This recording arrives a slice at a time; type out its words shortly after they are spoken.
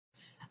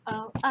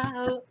oh,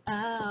 oh,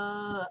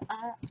 oh,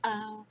 oh,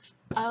 oh,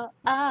 oh, oh,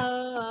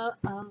 oh,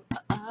 oh, oh,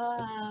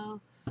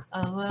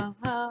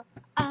 oh,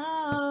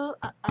 oh,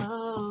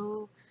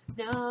 oh,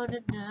 no, no,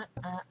 no,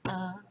 oh,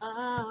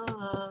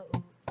 oh,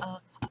 oh, oh,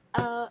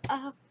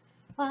 oh,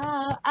 oh, oh, oh,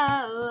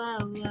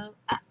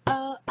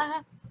 oh,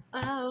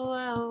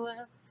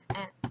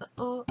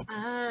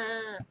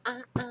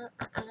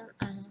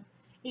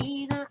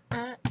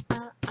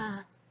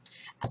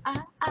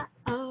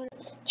 oh,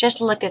 just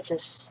look at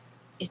this.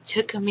 It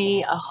took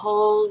me a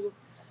whole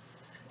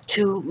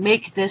to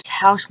make this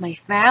house my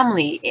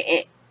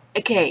family.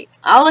 Okay,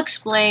 I'll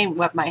explain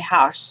what my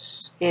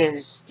house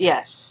is.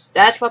 Yes,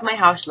 that's what my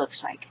house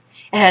looks like.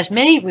 It has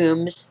many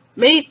rooms,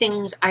 many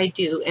things I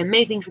do, and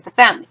many things with the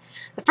family.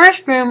 The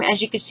first room,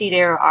 as you can see,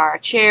 there are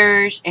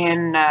chairs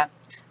and,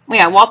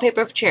 yeah,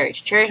 wallpaper of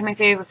cherries. Cherries are my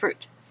favorite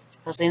fruit,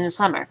 especially in the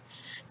summer.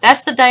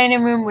 That's the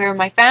dining room where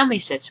my family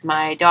sits,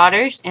 my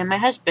daughters and my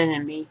husband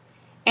and me.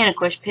 And of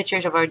course,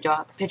 pictures of our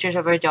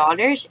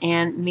daughters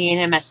and me and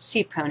him as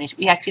sea ponies.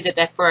 We actually did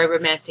that for our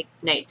romantic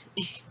night.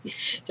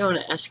 Don't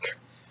ask.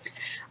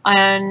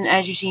 And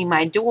as you see,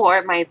 my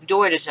door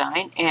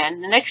design,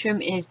 and the next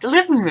room is the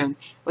living room,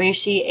 where you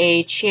see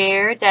a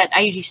chair that I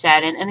usually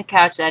sat in, and a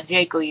couch that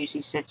Jaco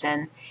usually sits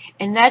in,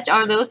 and that's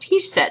our little tea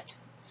set.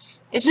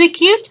 Isn't it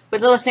cute? With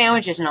little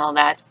sandwiches and all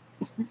that.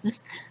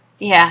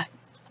 Yeah,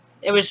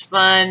 it was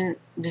fun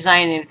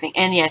designing everything.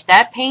 And yes,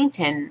 that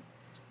painting,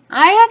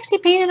 I actually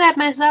painted that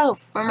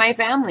myself for my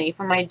family,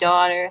 for my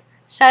daughter.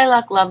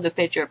 Psylocke loved the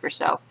picture of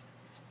herself.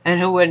 And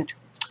who wouldn't?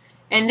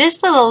 And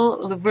this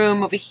little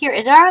room over here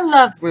is our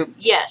love room.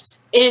 Yes.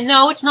 And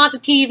no, it's not the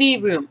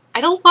TV room.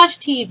 I don't watch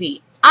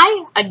TV.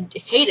 I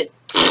hate it.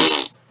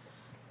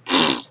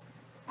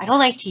 I don't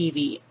like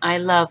TV. I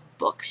love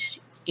books.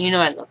 You know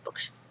I love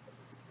books.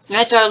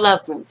 That's our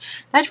love room.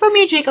 That's where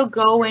me and Jacob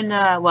go and,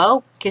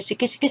 well, kissy,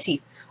 kissy,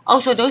 kissy.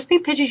 Also, those 3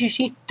 pictures you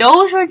see,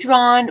 those were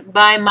drawn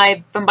by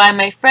my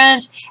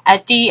friends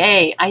at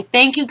DA. I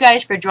thank you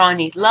guys for drawing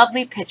these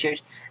lovely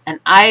pictures, and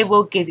I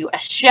will give you a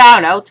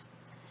shout out.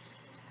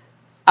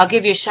 I'll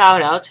give you a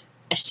shout out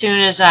as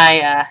soon as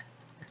I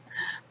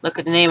look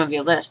at the name of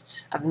your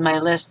lists, of my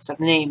lists of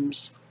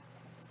names.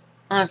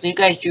 Honestly, you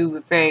guys drew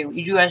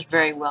us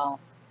very well.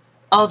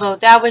 Although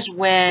that was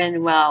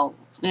when, well,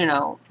 you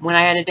know, when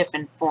I had a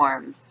different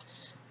form.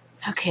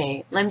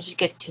 Okay, let me just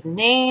get to the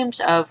names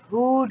of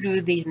who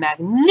drew these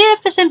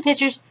magnificent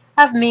pictures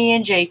of me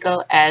and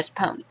Jaco as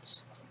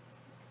ponies.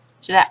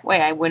 So that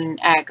way I wouldn't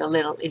act a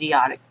little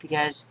idiotic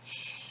because,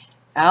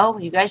 oh,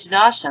 you guys did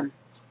awesome.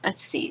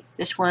 Let's see.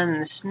 This one in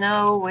the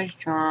snow was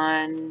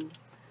drawn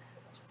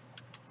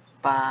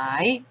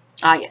by,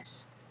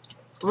 yes,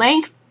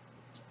 Blank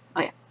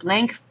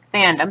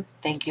Fandom.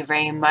 Thank you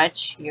very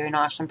much. You're an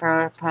awesome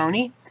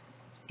pony.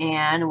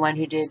 And one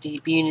who did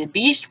the Beauty and the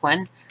Beast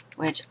one,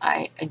 which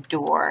I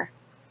adore.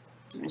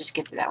 Let me just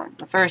get to that one.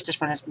 But first,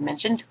 this one has been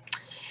mentioned.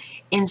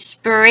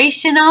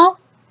 Inspirational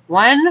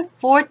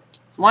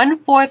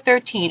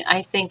 1413.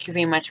 I thank you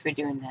very much for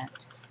doing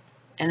that.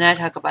 And I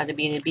talk about the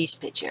Beauty and the Beast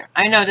picture.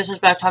 I know this is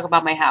about to talk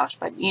about my house,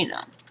 but you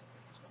know.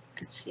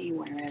 Let's see,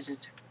 where is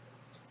it?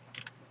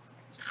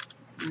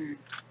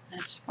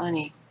 That's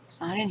funny. It's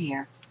not in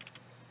here.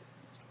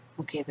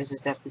 Okay, this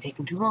is definitely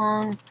taking too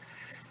long.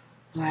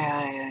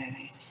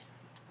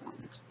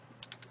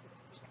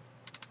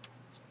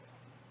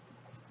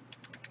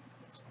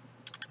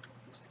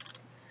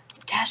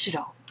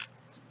 Tashido.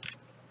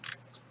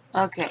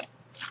 Okay.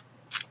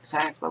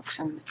 Sorry, folks.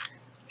 I'm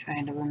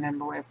trying to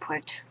remember where I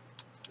put.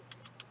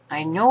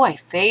 I know I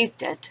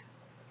faved it.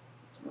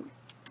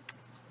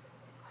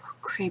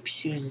 Crepe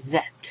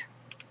Suzette.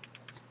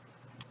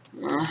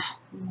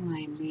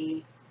 Why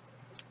me?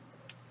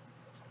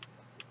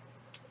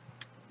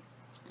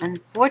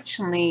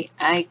 Unfortunately,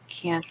 I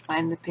can't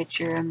find the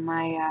picture on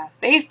my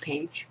fave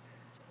page.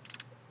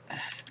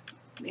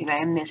 Maybe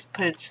I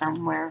put it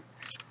somewhere.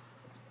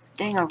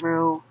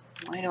 Dangaroo.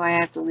 Why do I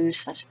have to lose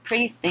such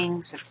pretty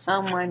things that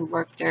someone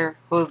worked their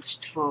hooves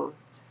for?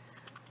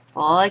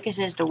 All I can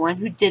say is the one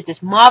who did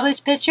this marvelous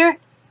picture,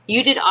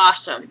 you did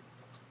awesome.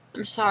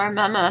 I'm sorry,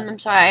 Mama. I'm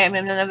sorry. I'm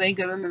not very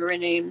good at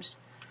remembering names.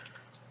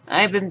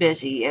 I've been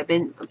busy. I've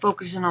been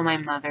focusing on my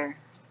mother.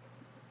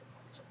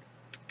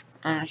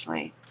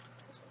 Honestly.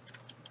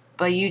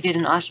 But you did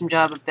an awesome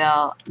job of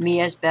Belle,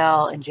 me as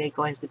Belle, and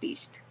Jaco as the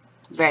Beast.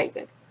 Very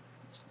good.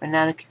 But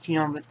now to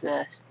continue on with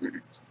the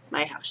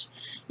my house.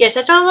 Yes,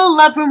 that's our little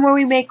love room where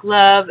we make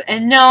love.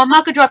 And no, I'm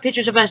not going to draw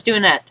pictures of us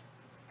doing that.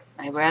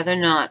 I'd rather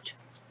not.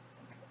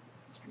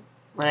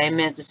 What I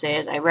meant to say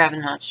is I'd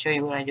rather not show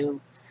you what I do.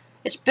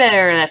 It's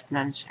better left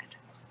unsaid.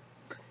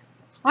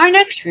 Our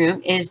next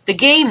room is the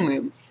game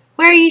room,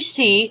 where you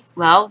see,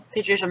 well,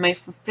 pictures of my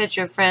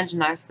friends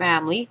and our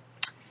family,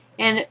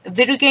 and a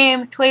video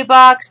game, toy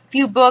box, a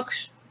few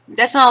books.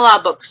 That's not a lot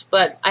of books,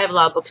 but I have a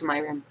lot of books in my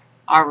room,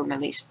 our room at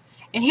least.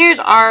 And here's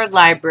our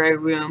library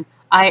room.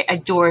 I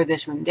adore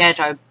this room. That's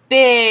our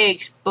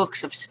big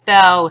books of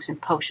spells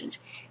and potions.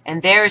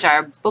 And there's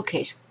our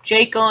bookcase.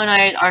 Jaco and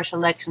I, our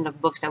selection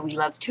of books that we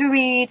love to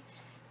read.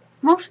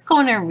 mostly go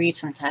in there and read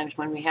sometimes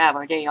when we have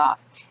our day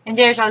off. And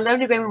there's our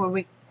lovely bedroom where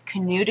we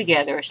canoe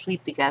together, or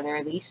sleep together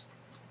at least.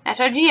 That's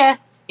our Gia.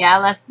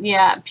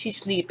 Yeah, she's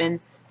sleeping.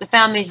 The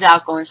family's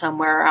out going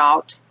somewhere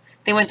out.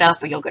 They went out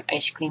for yogurt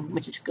ice cream,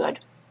 which is good.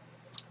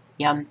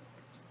 Yum.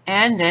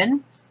 And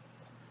then,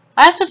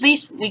 last but not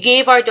least, we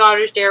gave our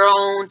daughters their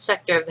own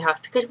sector of the house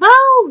because,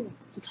 well,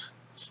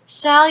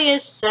 Sally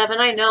is 7,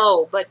 I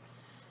know, but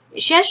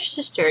she has her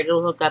sister to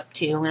look up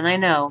to, and I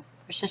know.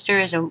 Her sister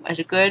is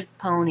a good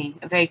pony,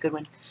 a very good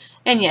one.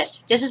 And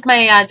yes, this is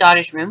my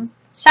daughter's room.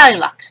 Sally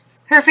Lux.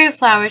 Her favorite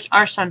flowers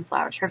are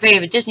sunflowers. Her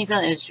favorite Disney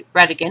film is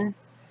Ratigan.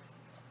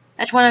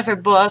 That's one of her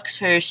books,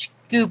 her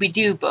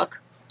Scooby-Doo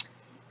book.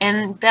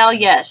 And Belle,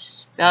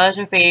 yes. Belle is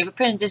her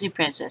favorite Disney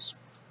princess.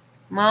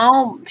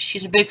 Well,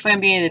 she's a big fan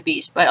of Beauty and the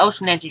Beast, but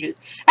also Nancy Drew.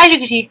 As you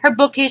can see, her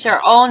bookcase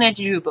are all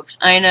Nancy Drew books.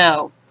 I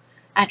know.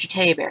 After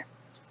Teddy Bear.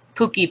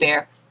 Pookie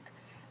Bear.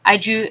 I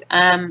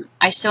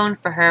sewed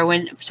for her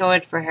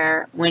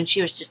when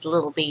she was just a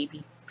little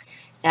baby.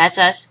 That's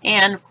us,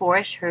 and of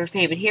course, her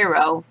favorite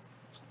hero,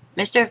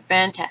 Mr.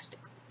 Fantastic.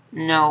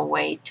 No,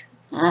 wait.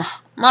 Ugh,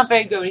 I'm not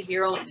very good with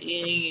hero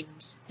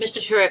names. Mr.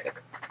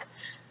 Terrific.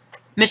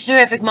 Mr.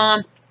 Terrific,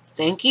 Mom.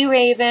 Thank you,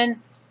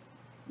 Raven.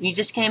 You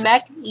just came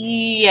back?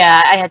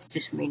 Yeah, I had to do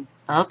something.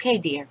 Okay,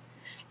 dear.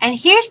 And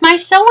here's my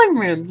sewing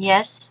room.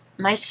 Yes,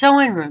 my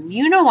sewing room.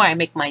 You know where I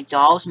make my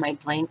dolls, my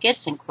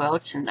blankets, and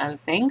quilts, and other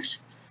things.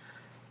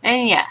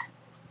 And yeah,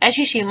 as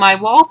you see, my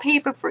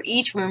wallpaper for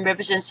each room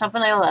represents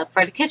something I love.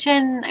 For the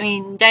kitchen,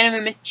 dining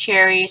room, it's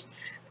cherries.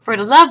 For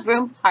the love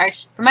room,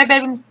 hearts. For my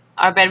bedroom,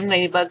 our bedroom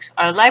ladybugs.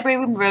 Our library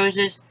room,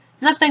 roses.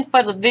 Nothing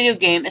for the video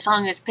game as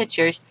long as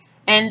pictures.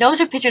 And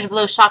those are pictures of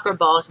little soccer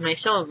balls in my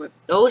sewing room.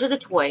 Those are the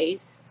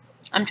toys.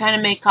 I'm trying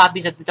to make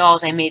copies of the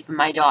dolls I made for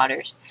my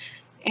daughters.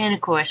 And of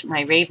course,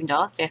 my Raven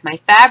doll. There's my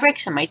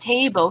fabrics and my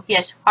table.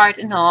 Yes, heart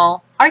and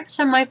all. Hearts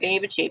are my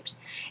favorite shapes.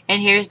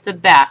 And here's the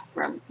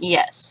bathroom.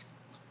 Yes.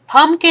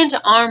 Pumpkins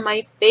are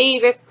my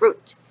favorite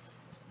fruit.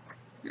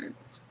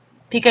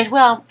 Because,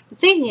 well, the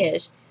thing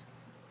is,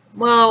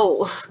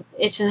 well,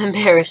 it's an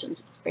embarrassing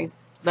story.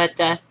 But,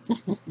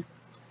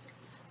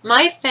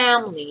 my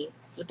family,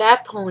 the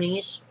Bat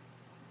Ponies,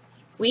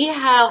 we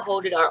have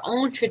holded our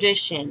own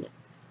tradition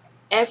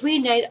every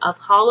night of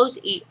Hallows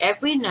Eve,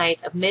 every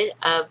night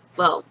of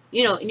well,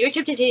 you know, in your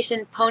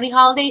interpretation, Pony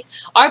Holiday,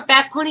 our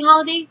Bat Pony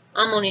Holiday,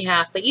 I'm only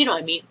half, but you know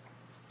what I mean.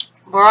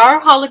 For our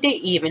holiday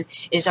even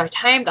is our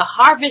time to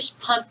harvest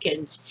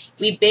pumpkins.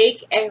 We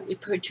bake and we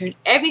turn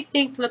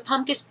everything from the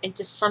pumpkins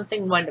into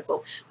something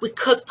wonderful. We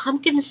cook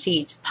pumpkin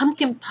seeds,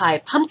 pumpkin pie,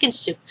 pumpkin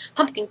soup,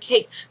 pumpkin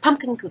cake,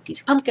 pumpkin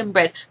cookies, pumpkin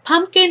bread,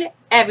 pumpkin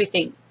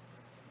everything.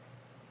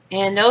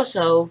 And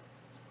also,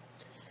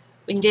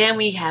 and then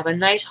we have a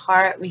nice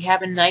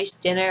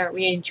dinner,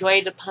 we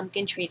enjoy the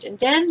pumpkin treats, and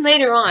then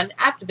later on,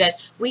 after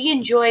that, we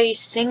enjoy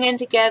singing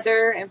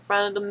together in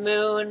front of the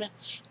moon,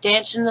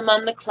 dancing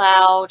among the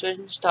clouds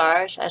and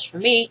stars. As for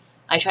me,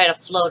 I try to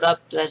float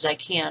up as I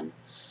can.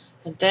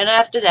 And then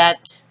after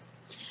that,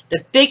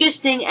 the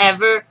biggest thing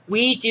ever,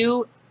 we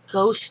do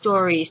ghost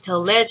stories,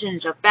 tell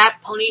legends of Bat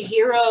Pony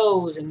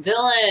heroes and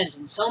villains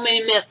and so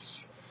many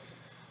myths.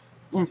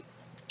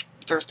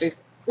 Thirsty.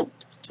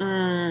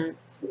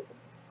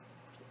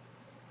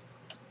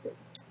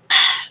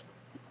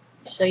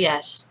 So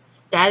yes,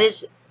 that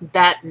is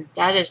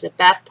the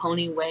Bat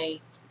Pony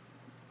way.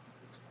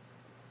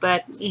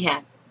 But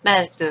yeah,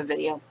 back to the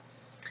video.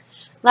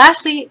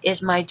 Lastly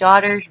is my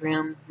daughter's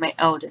room, my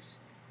eldest.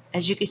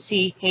 As you can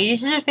see,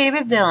 Hades is her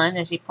favorite villain,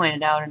 as he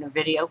pointed out in her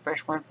video,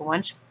 first one for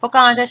once.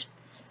 Pocahontas,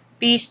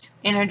 Beast,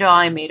 and her doll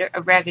I made her,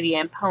 a Raggedy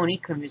Ann pony,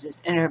 couldn't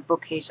resist, and her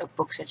bookcase of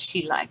books that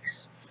she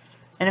likes.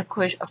 And of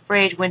course, a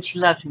phrase, when she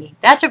loves me.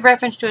 That's a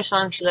reference to a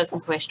song she loves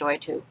from Toy Story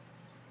 2.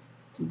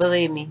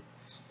 Believe me.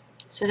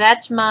 So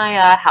that's my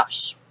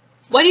house.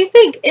 What do you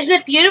think? Isn't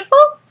it beautiful?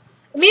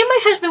 Me and my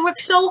husband worked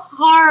so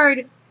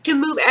hard to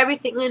move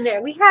everything in there.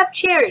 We have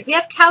chairs, we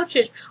have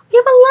couches, we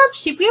have a love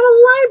seat, we have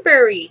a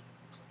library.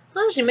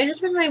 Honestly, my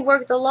husband and I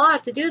worked a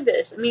lot to do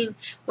this. I mean,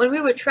 when we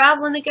were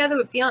traveling together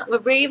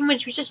with Raven, when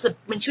she was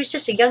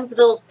just a young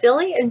little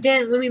filly, and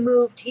then when we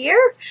moved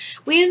here,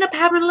 we ended up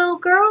having a little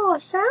girl,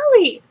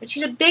 Sally, and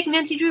she's a big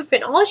Nancy Drew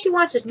fan. All she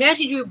wants is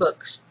Nancy Drew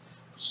books.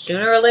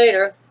 Sooner or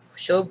later,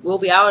 we'll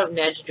be out of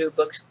Nancy Drew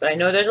books, but I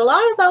know there's a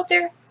lot of out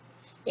there.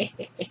 I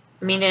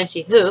mean,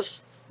 Nancy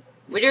Hoof.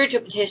 With your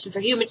interpretation,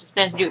 for humans, it's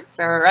Nancy Drew.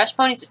 For us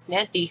ponies, it's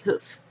Nancy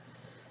Hoof.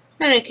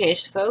 In any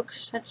case,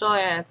 folks, that's all I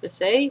have to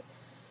say.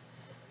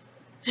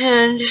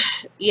 And,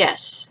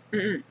 yes,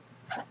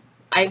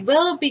 I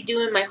will be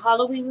doing my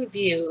Halloween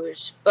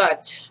reviews,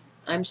 but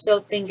I'm still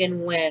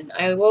thinking when.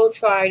 I will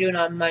try doing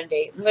it on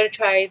Monday. I'm going to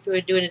try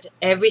doing it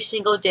every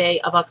single day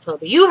of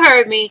October. You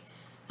heard me.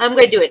 I'm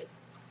going to do it.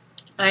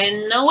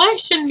 I know I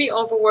shouldn't be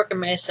overworking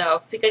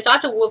myself, because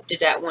Dr. Wolf did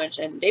that once,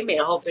 and they made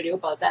a whole video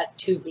about that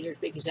too, to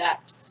be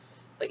exact.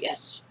 But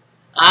yes,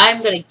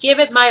 I'm going to give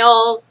it my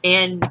all,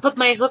 and put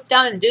my hoof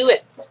down and do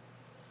it.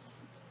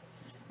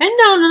 And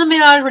no, none of my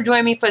daughters will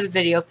join me for the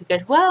video,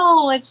 because,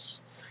 well,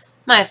 it's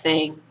my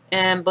thing,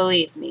 and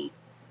believe me,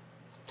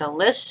 The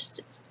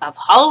list of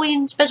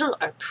Halloween specials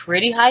are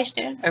pretty high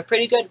standard, are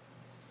pretty good.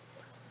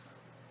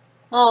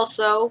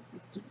 Also,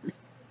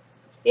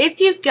 if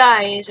you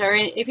guys are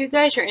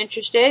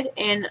interested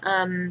in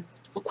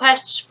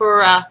requests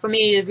for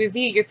me to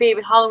review your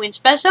favorite Halloween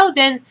special,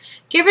 then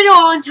give it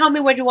all and tell me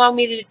what you want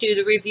me to do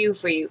the review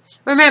for you.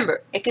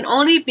 Remember, it can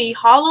only be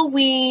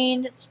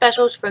Halloween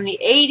specials from the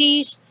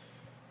 80s,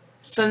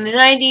 from the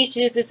 90s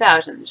to the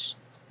 2000s.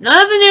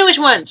 None of the newest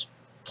ones.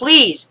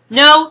 Please,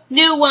 no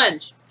new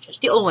ones.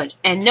 Just the old ones.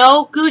 And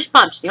no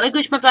Goosebumps. The only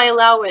Goosebumps I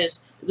allow is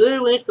good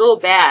ones go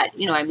bad.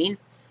 You know what I mean?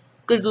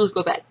 Good goose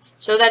go bad.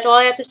 So that's all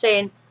I have to say.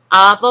 And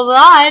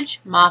oblige,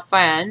 my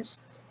friends.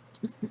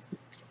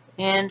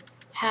 And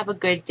have a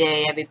good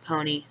day, every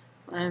pony.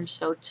 I'm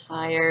so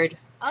tired.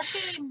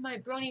 Okay, my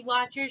brony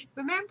watchers,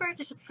 remember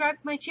to subscribe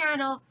to my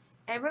channel.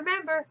 And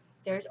remember,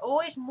 there's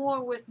always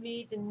more with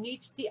me than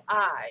meets the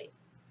eye.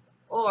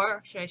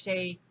 Or, should I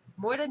say,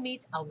 more than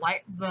meets a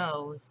white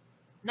rose.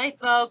 Night,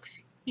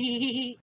 folks. Hee hee hee.